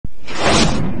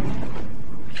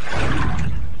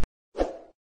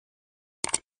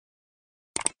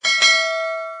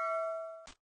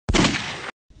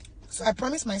So I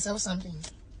promised myself something.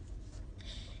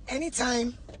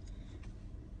 Anytime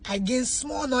I gain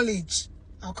small knowledge,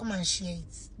 I'll come and share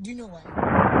it. Do you know why?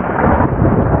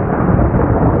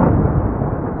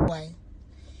 Why?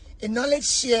 A knowledge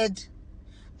shared,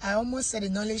 I almost said a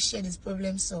knowledge shared is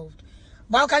problem solved.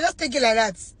 But I can just take it like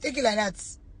that. Take it like that.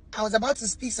 I was about to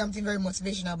speak something very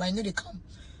motivational, but I know they come.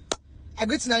 I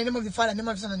greet in the name of the Father, the name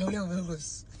of the Son, and the Holy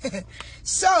Ghost.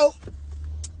 So,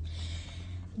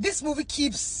 this movie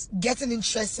keeps getting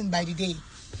interesting by the day.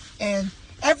 And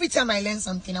every time I learn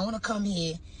something, I want to come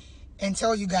here and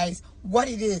tell you guys what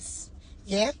it is.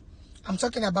 Yeah? I'm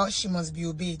talking about She Must Be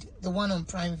Obeyed, the one on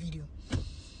Prime Video.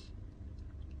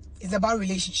 It's about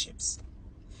relationships.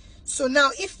 So now,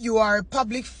 if you are a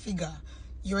public figure,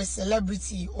 you're a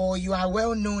celebrity, or you are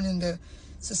well known in the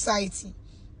society,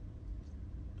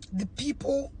 the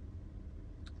people,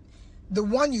 the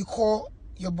one you call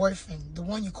your boyfriend, the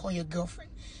one you call your girlfriend,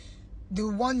 the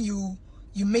one you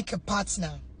make a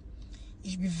partner,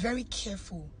 you should be very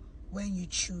careful when you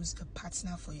choose a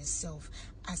partner for yourself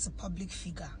as a public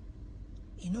figure.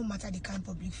 It no matter the kind of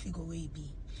public figure where you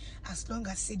be. As long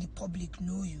as say the public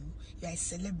know you, you're a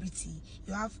celebrity,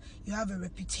 you have a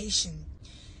reputation,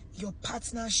 your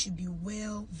partner should be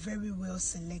very well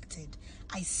selected.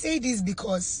 I say this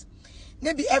because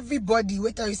maybe everybody,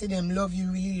 whether you say them love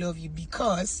you, really love you,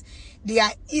 because they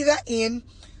are either in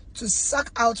to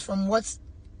suck out from what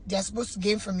they are supposed to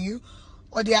gain from you,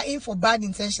 or they are in for bad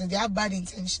intentions. They have bad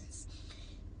intentions.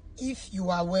 If you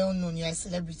are well known, you are a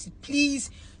celebrity, please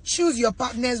choose your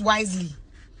partners wisely.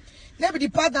 Maybe the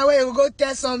partner where you go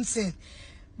tell something,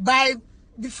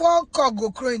 before cock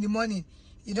go crow in the morning,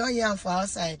 you don't hear him for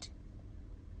outside.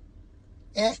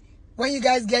 Eh? When you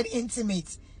guys get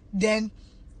intimate, then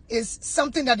it's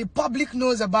something that the public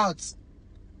knows about.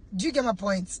 Do you get my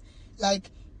point? Like,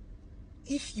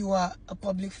 if you are a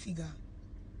public figure,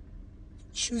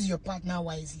 choose your partner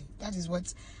wisely. That is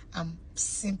what I'm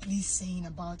simply saying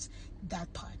about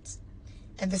that part.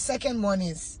 And the second one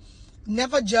is,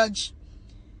 never judge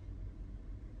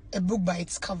a book by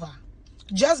its cover.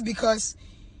 Just because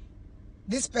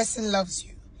this person loves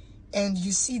you and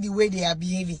you see the way they are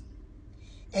behaving,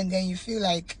 and then you feel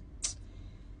like,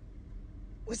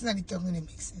 what's not the talking that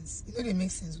makes sense? You know, they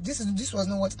make sense. This was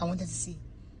not what I wanted to say.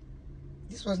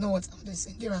 This was not what I wanted to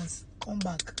say. Endurance, come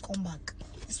back.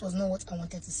 This was not what I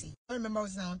wanted to say. I don't remember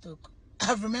what I want to talk.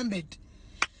 I've remembered.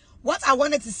 What I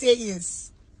wanted to say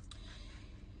is,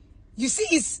 you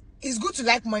see, it's good to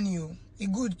like money. It's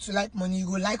good to like money. You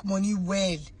go like money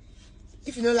well.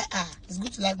 If you know, like, it's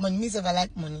good to like money. Means if I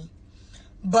like money.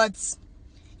 But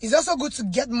it's also good to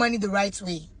get money the right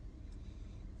way.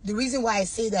 The reason why I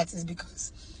say that is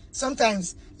because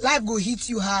sometimes life go hit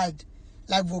you hard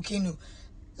like volcano.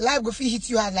 Life go hit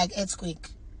you hard like earthquake.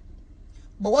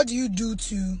 But what do you do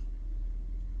to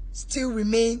still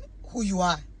remain who you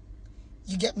are?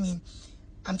 You get me?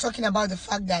 I'm talking about the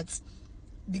fact that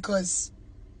because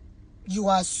you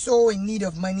are so in need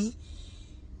of money,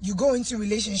 you go into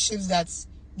relationships that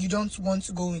you don't want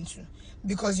to go into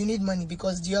because you need money,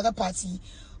 because the other party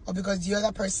or because the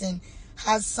other person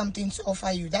has something to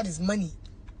offer you. That is money.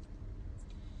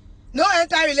 No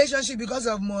enter relationship because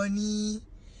of money.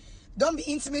 Don't be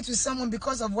intimate with someone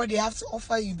because of what they have to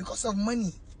offer you, because of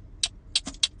money.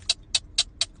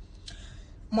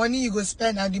 Money you go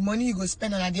spend, and the money you go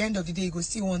spend, and at the end of the day you go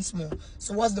still want more.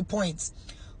 So what's the point?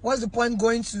 What's the point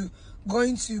going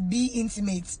to be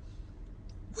intimate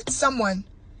with someone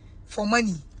for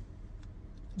money?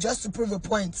 Just to prove a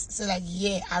point. Say like,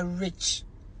 yeah, I'm rich.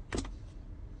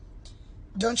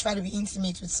 Don't try to be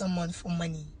intimate with someone for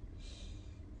money.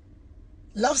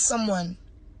 Love someone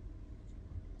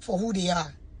for who they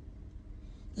are.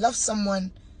 Love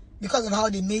someone because of how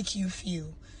they make you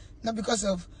feel. Not because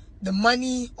of the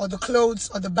money or the clothes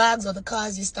or the bags or the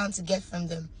cars you stand to get from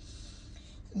them.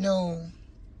 No.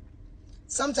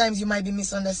 Sometimes you might be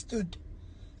misunderstood.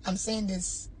 I'm saying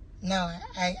this now.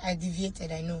 I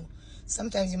deviated, I know.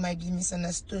 Sometimes you might be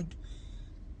misunderstood.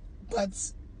 But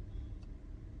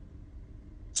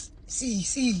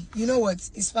see, you know what?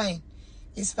 It's fine.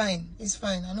 It's fine.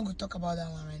 I'm not going to talk about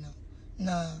that one right now.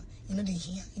 Nah, you know,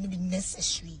 it be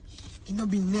necessary. It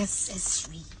not be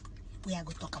necessary. We are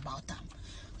going to talk about them.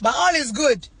 But all is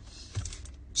good.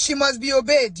 She Must Be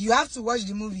Obeyed. You have to watch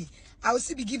the movie. I will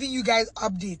still be giving you guys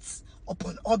updates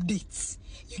upon updates.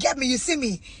 You get me? You see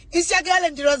me? It's your girl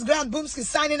EnduranceGrand Boomski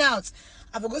signing out.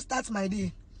 I will go start my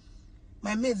day.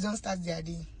 My mates don't start their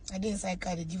day. I did inside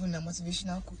car, they give them a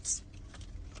motivational quotes.